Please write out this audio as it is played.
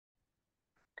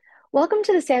Welcome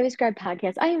to the Savvy Scribe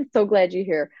podcast. I am so glad you're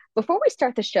here. Before we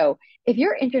start the show, if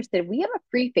you're interested, we have a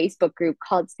free Facebook group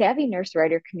called Savvy Nurse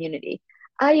Writer Community.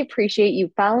 I appreciate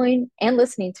you following and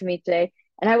listening to me today,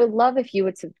 and I would love if you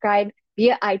would subscribe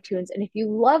via iTunes. And if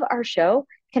you love our show,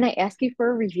 can I ask you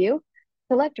for a review?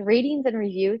 Select ratings and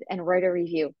reviews and write a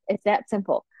review. It's that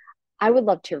simple. I would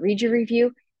love to read your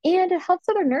review, and it helps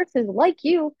other nurses like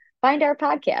you find our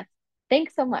podcast.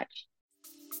 Thanks so much.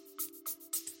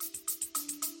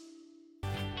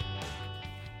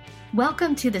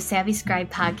 Welcome to the Savvy Scribe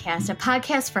podcast, a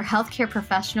podcast for healthcare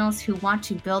professionals who want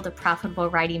to build a profitable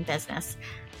writing business.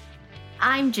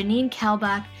 I'm Janine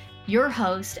Kalbach, your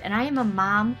host, and I am a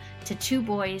mom to two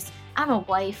boys. I'm a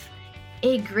wife,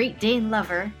 a Great Dane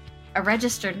lover, a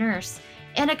registered nurse,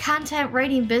 and a content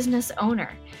writing business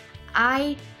owner.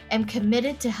 I am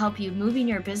committed to help you moving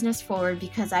your business forward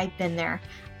because I've been there.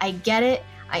 I get it.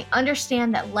 I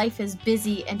understand that life is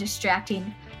busy and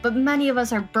distracting, but many of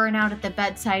us are burnt out at the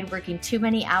bedside, working too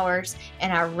many hours,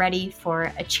 and are ready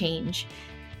for a change.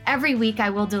 Every week,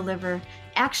 I will deliver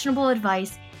actionable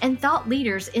advice and thought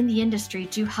leaders in the industry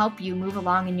to help you move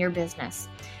along in your business.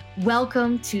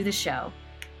 Welcome to the show.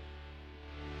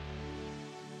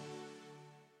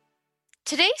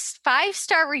 Today's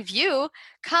 5-star review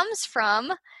comes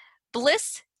from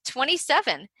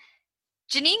Bliss27.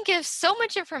 Janine gives so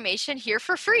much information here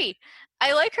for free.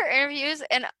 I like her interviews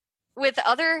and with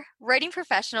other writing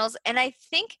professionals, and I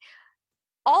think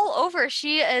all over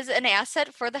she is an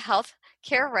asset for the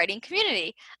healthcare writing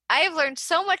community. I have learned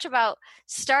so much about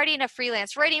starting a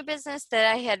freelance writing business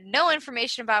that I had no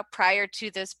information about prior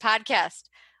to this podcast.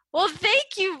 Well,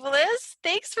 thank you, Bliss.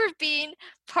 Thanks for being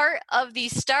part of the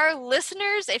star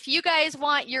listeners. If you guys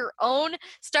want your own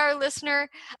star listener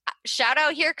shout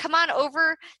out here, come on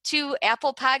over to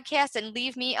Apple Podcasts and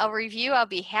leave me a review. I'll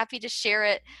be happy to share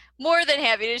it. More than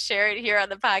happy to share it here on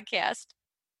the podcast.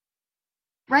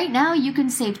 Right now, you can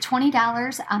save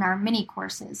 $20 on our mini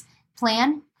courses.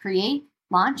 Plan, create,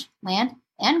 launch, land,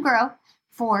 and grow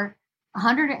for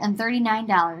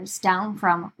 $139, down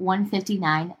from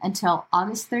 $159 until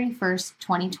August 31st,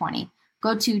 2020.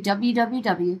 Go to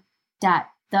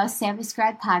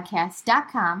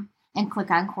www.thesavvyscribepodcast.com and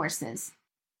click on courses.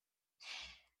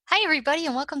 Hi, everybody,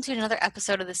 and welcome to another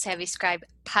episode of the Savvy Scribe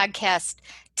podcast.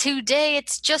 Today,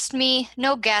 it's just me,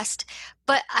 no guest,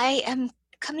 but I am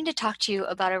coming to talk to you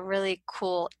about a really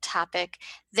cool topic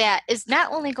that is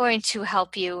not only going to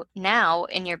help you now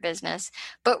in your business,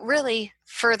 but really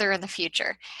further in the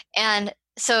future. And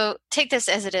so take this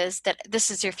as it is, that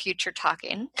this is your future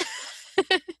talking.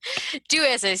 Do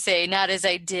as I say, not as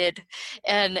I did.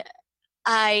 And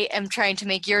I am trying to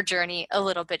make your journey a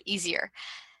little bit easier.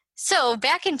 So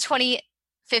back in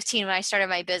 2015, when I started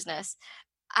my business,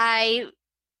 I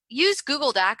used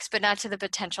Google Docs, but not to the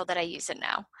potential that I use it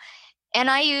now. And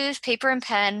I used paper and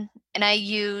pen, and I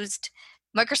used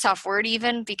Microsoft Word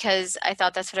even, because I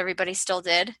thought that's what everybody still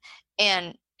did.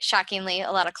 And shockingly,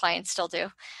 a lot of clients still do.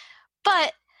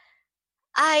 But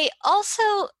I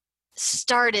also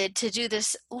started to do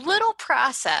this little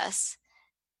process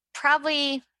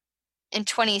probably in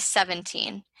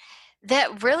 2017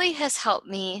 that really has helped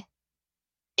me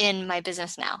in my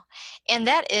business now. And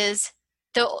that is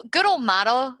the good old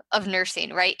motto of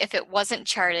nursing, right? If it wasn't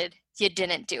charted, you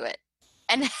didn't do it.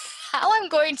 And how I'm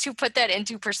going to put that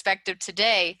into perspective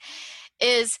today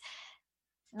is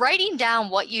writing down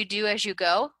what you do as you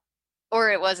go,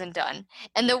 or it wasn't done.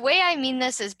 And the way I mean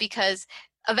this is because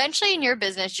eventually in your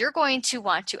business, you're going to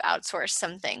want to outsource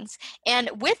some things. And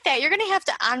with that, you're going to have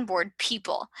to onboard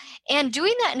people. And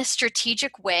doing that in a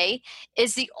strategic way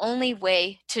is the only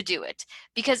way to do it.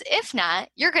 Because if not,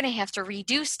 you're going to have to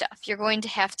redo stuff. You're going to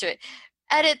have to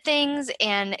edit things,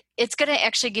 and it's going to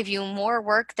actually give you more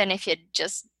work than if you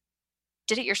just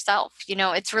did it yourself. You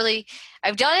know, it's really,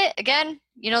 I've done it again.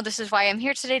 You know, this is why I'm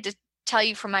here today, to tell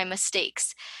you from my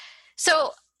mistakes.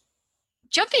 So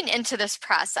jumping into this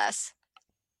process,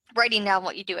 writing down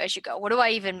what you do as you go. What do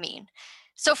I even mean?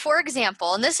 So for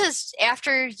example, and this is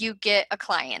after you get a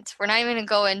client. We're not even going to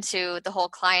go into the whole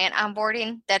client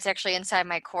onboarding. That's actually inside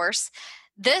my course.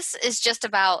 This is just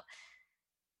about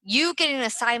you getting an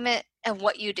assignment and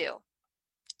what you do.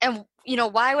 And, you know,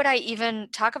 why would I even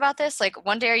talk about this? Like,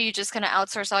 one day, are you just going to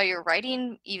outsource all your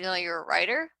writing, even though you're a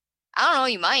writer? I don't know,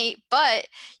 you might, but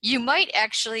you might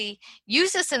actually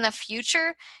use this in the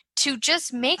future to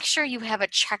just make sure you have a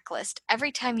checklist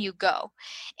every time you go.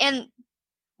 And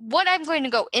what I'm going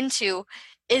to go into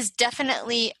is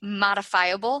definitely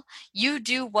modifiable. You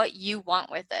do what you want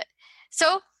with it.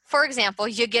 So, for example,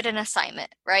 you get an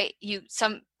assignment, right?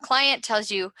 Some client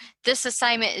tells you this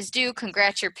assignment is due.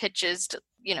 Congrats, your pitch is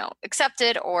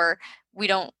accepted, or we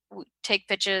don't take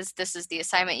pitches. This is the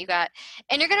assignment you got.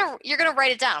 And you're going to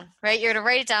write it down, right? You're going to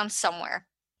write it down somewhere.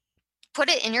 Put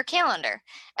it in your calendar.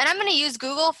 And I'm going to use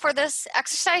Google for this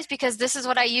exercise because this is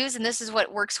what I use and this is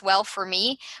what works well for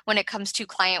me when it comes to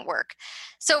client work.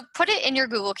 So put it in your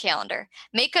Google Calendar.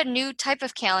 Make a new type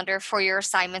of calendar for your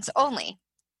assignments only.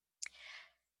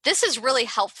 This is really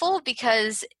helpful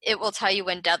because it will tell you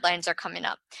when deadlines are coming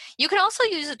up. You can also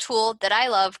use a tool that I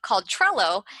love called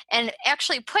Trello and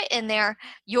actually put in there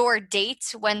your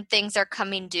dates when things are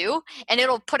coming due, and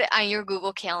it'll put it on your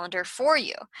Google Calendar for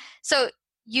you. So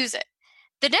use it.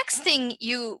 The next thing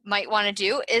you might want to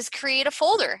do is create a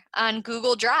folder on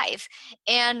Google Drive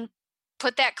and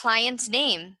put that client's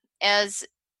name as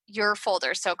your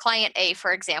folder. So client A,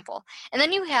 for example. And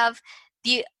then you have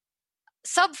the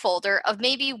subfolder of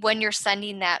maybe when you're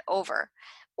sending that over,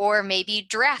 or maybe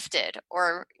drafted,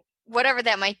 or whatever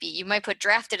that might be. You might put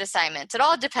drafted assignments. It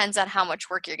all depends on how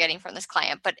much work you're getting from this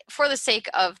client. But for the sake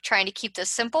of trying to keep this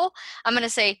simple, I'm going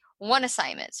to say one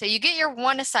assignment. So you get your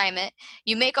one assignment,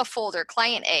 you make a folder,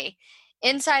 client A.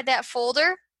 Inside that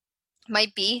folder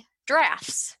might be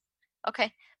drafts.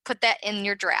 Okay, put that in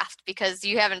your draft because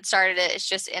you haven't started it. It's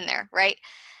just in there, right?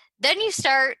 Then you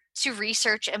start to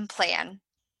research and plan.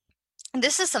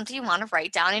 This is something you want to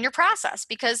write down in your process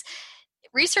because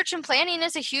research and planning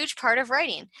is a huge part of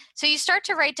writing. So you start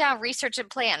to write down research and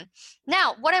plan.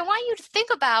 Now, what I want you to think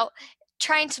about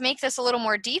trying to make this a little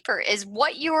more deeper is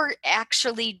what you're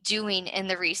actually doing in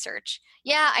the research.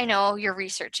 Yeah, I know you're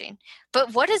researching,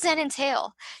 but what does that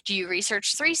entail? Do you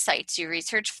research 3 sites? Do you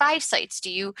research 5 sites?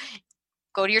 Do you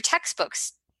go to your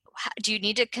textbooks? Do you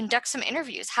need to conduct some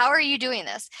interviews? How are you doing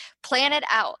this? Plan it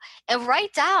out and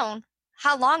write down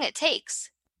how long it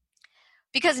takes.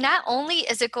 Because not only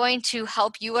is it going to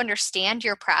help you understand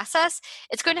your process,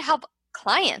 it's going to help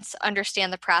clients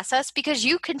understand the process because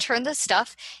you can turn this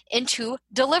stuff into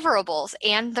deliverables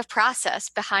and the process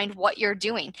behind what you're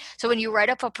doing. So when you write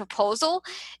up a proposal,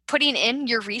 putting in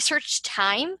your research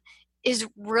time is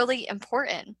really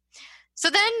important. So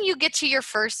then you get to your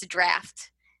first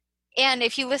draft. And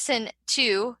if you listen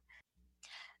to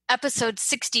episode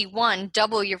 61,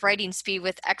 Double Your Writing Speed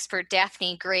with expert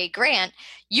Daphne Gray Grant,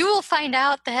 you will find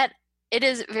out that it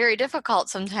is very difficult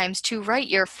sometimes to write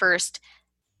your first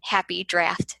happy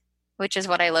draft, which is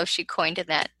what I love. She coined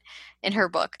in her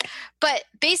book. But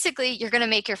basically, you're going to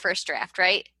make your first draft,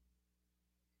 right?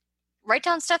 Write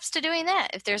down steps to doing that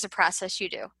if there's a process you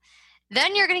do.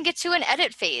 Then you're going to get to an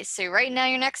edit phase. So right now,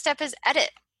 your next step is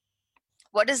edit.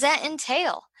 What does that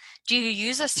entail? Do you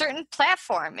use a certain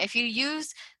platform? If you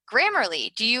use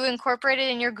Grammarly, do you incorporate it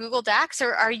in your Google Docs,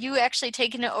 or are you actually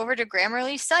taking it over to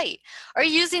Grammarly's site? Are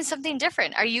you using something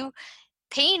different? Are you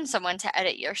paying someone to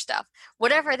edit your stuff?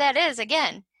 Whatever that is,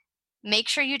 again, make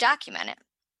sure you document it.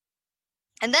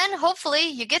 And then hopefully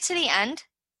you get to the end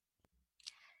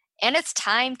and it's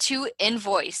time to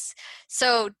invoice.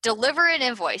 So deliver an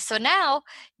invoice. So now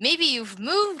maybe you've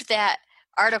moved that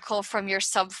article from your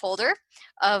subfolder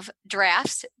of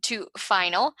drafts to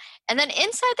final. And then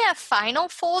inside that final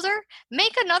folder,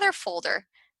 make another folder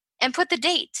and put the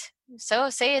date. So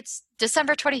say it's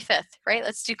December 25th, right?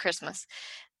 Let's do Christmas.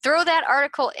 Throw that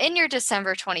article in your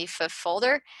December 25th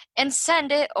folder and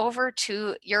send it over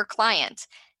to your client.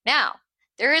 Now,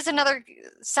 there is another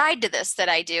side to this that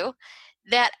I do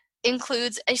that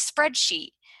includes a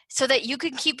spreadsheet so that you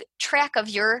can keep track of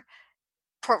your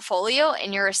portfolio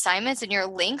and your assignments and your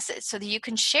links so that you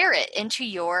can share it into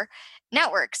your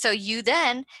network. So you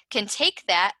then can take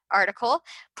that article,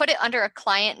 put it under a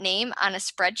client name on a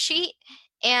spreadsheet,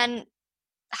 and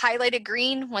highlight it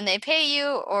green when they pay you,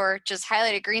 or just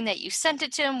highlight it green that you sent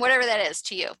it to them, whatever that is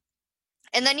to you.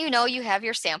 And then you have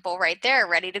your sample right there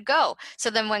ready to go. So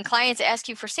then when clients ask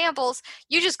you for samples,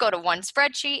 you just go to one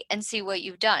spreadsheet and see what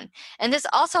you've done. And this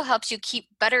also helps you keep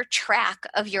better track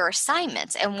of your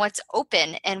assignments and what's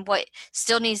open and what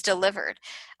still needs delivered.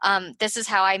 This is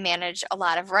how I manage a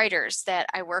lot of writers that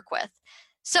I work with.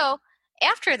 So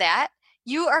after that,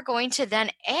 you are going to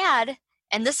then add,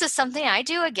 and this is something I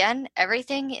do, again,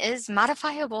 everything is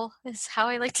modifiable, is how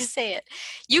I like to say it.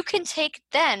 You can take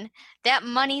then that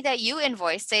money that you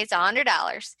invoice, say it's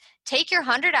 $100, take your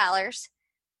 $100,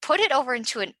 put it over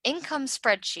into an income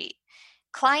spreadsheet,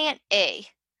 client A,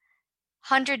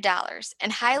 $100,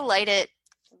 and highlight it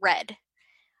red.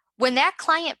 When that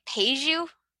client pays you,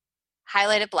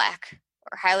 highlight it black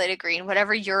or highlight it green,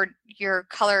 whatever your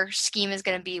color scheme is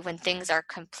going to be when things are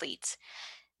complete.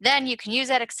 Then you can use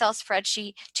that Excel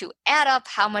spreadsheet to add up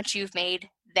how much you've made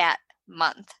that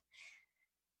month.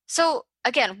 So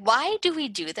again, why do we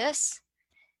do this?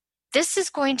 This is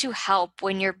going to help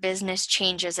when your business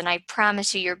changes, and I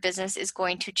promise you your business is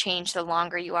going to change the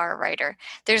longer you are a writer.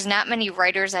 There's not many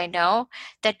writers I know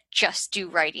that just do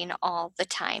writing all the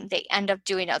time. They end up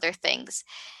doing other things.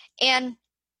 And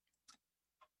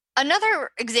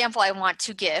another example I want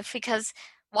to give, because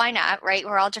why not, right?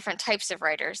 We're all different types of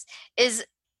writers, is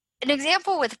an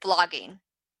example with blogging.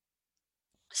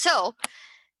 So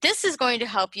this is going to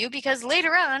help you because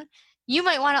later on, you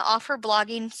might want to offer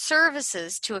blogging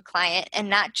services to a client and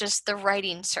not just the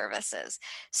writing services.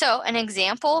 So an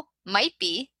example might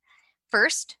be,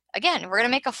 first, again, we're going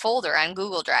to make a folder on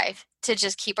Google Drive to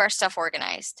just keep our stuff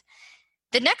organized.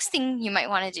 The next thing you might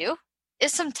want to do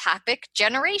is some topic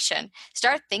generation.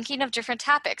 Start thinking of different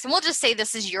topics. And we'll just say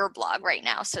this is your blog right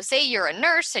now. So say you're a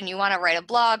nurse and you want to write a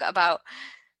blog about,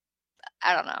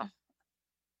 I don't know,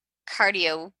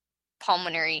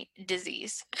 cardiopulmonary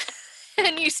disease.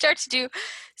 And you start to do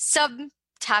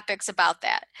subtopics about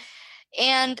that.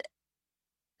 And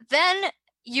then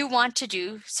you want to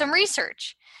do some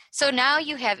research. So now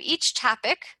you have each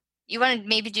topic. You want to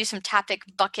maybe do some topic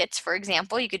buckets, for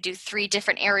example. You could do 3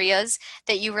 different areas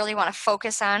that you really want to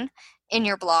focus on in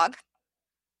your blog.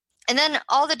 And then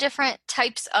all the different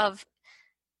types of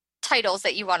titles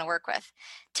that you want to work with.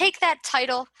 Take that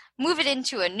title, move it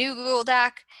into a new Google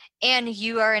Doc, and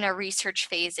you are in a research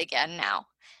phase again now.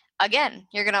 Again,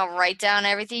 you're going to write down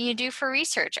everything you do for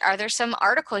research. Are there some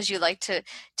articles you like to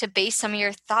base some of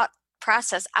your thought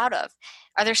process out of?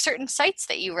 Are there certain sites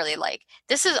that you really like?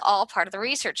 This is all part of the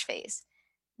research phase.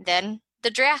 Then the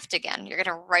draft again. You're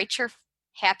going to write your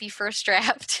happy first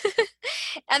draft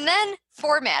and then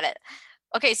format it.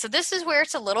 Okay, so this is where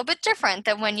it's a little bit different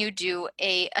than when you do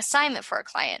a assignment for a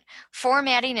client.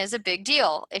 Formatting is a big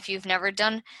deal. If you've never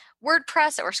done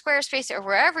WordPress or Squarespace or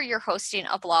wherever you're hosting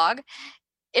a blog,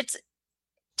 it's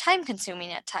time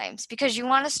consuming at times because you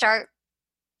want to start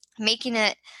making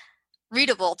it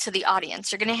readable to the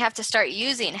audience. You're going to have to start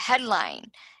using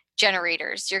headline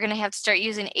generators. You're going to have to start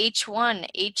using H1,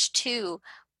 H2,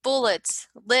 bullets,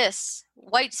 lists,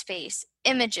 white space,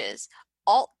 images,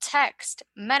 alt text,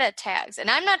 meta tags.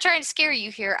 And I'm not trying to scare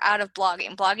you here out of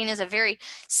blogging. Blogging is a very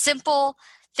simple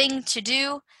thing to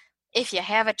do if you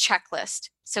have a checklist.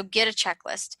 So get a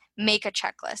checklist, make a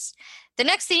checklist. The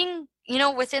next thing,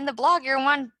 within the blog, you're going to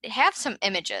want to have some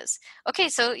images. Okay,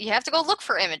 so you have to go look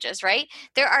for images, right?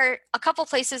 There are a couple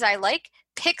places I like,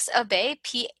 Pixabay,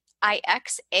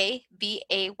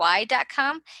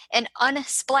 Pixabay.com, and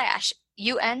Unsplash,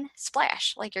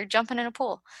 Unsplash, like you're jumping in a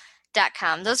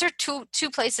pool.com. Those are two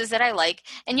places that I like,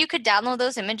 and you could download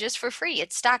those images for free.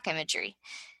 It's stock imagery.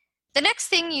 The next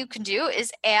thing you can do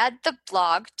is add the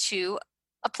blog to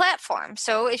a platform.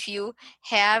 So if you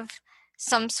have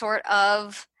some sort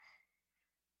of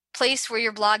place where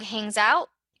your blog hangs out,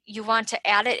 you want to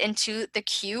add it into the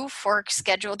queue for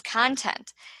scheduled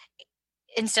content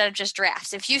instead of just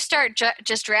drafts. If you start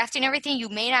just drafting everything, you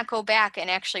may not go back and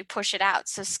actually push it out.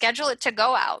 So schedule it to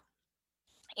go out.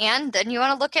 And then you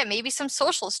want to look at maybe some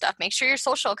social stuff. Make sure your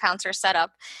social accounts are set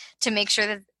up to make sure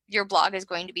that your blog is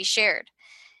going to be shared.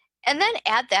 And then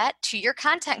add that to your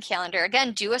content calendar.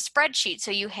 Again, do a spreadsheet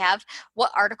so you have what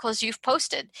articles you've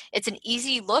posted. It's an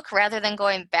easy look rather than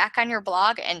going back on your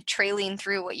blog and trailing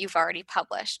through what you've already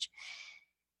published.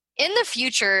 In the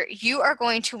future, you are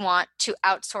going to want to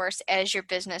outsource as your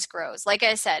business grows. Like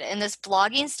I said, in this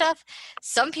blogging stuff,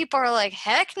 some people are like,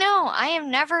 heck no, I am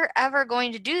never, ever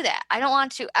going to do that. I don't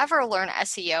want to ever learn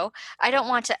SEO. I don't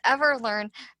want to ever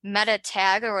learn meta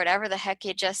tag or whatever the heck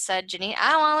you just said, Janine.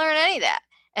 I don't want to learn any of that.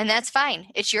 And that's fine.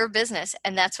 It's your business.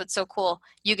 And that's what's so cool.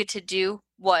 You get to do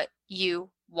what you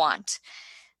want.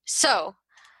 So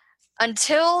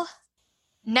until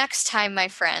next time, my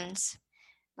friends,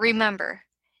 remember,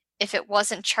 if it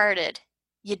wasn't charted,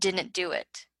 you didn't do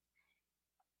it.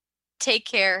 Take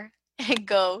care and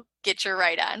go get your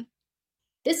write on.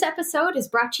 This episode is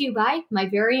brought to you by my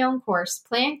very own course,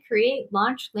 Plan, Create,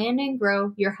 Launch, Land, and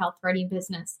Grow Your Health Writing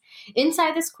Business.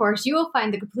 Inside this course, you will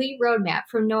find the complete roadmap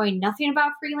from knowing nothing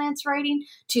about freelance writing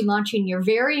to launching your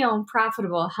very own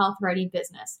profitable health writing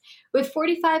business. With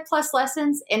 45 plus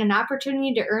lessons and an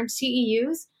opportunity to earn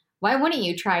CEUs, why wouldn't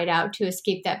you try it out to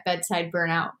escape that bedside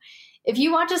burnout? If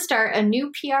you want to start a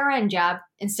new PRN job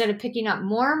instead of picking up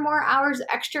more and more hours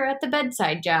extra at the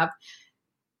bedside job,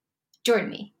 join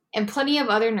me and plenty of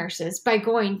other nurses by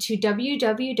going to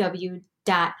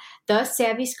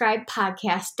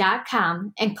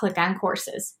www.thesavvyscribepodcast.com and click on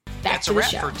courses. That's a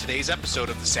wrap for today's episode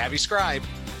of The Savvy Scribe.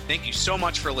 Thank you so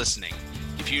much for listening.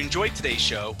 If you enjoyed today's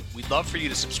show, we'd love for you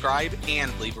to subscribe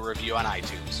and leave a review on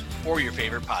iTunes or your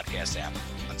favorite podcast app.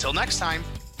 Until next time.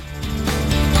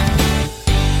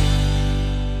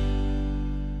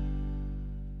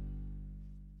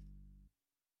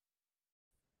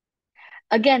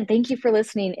 Again, thank you for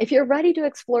listening. If you're ready to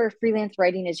explore freelance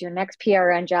writing as your next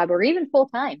PRN job or even full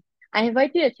time, I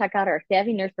invite you to check out our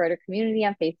Savvy Nurse Writer community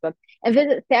on Facebook and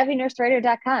visit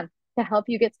savvynursewriter.com to help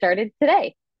you get started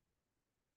today.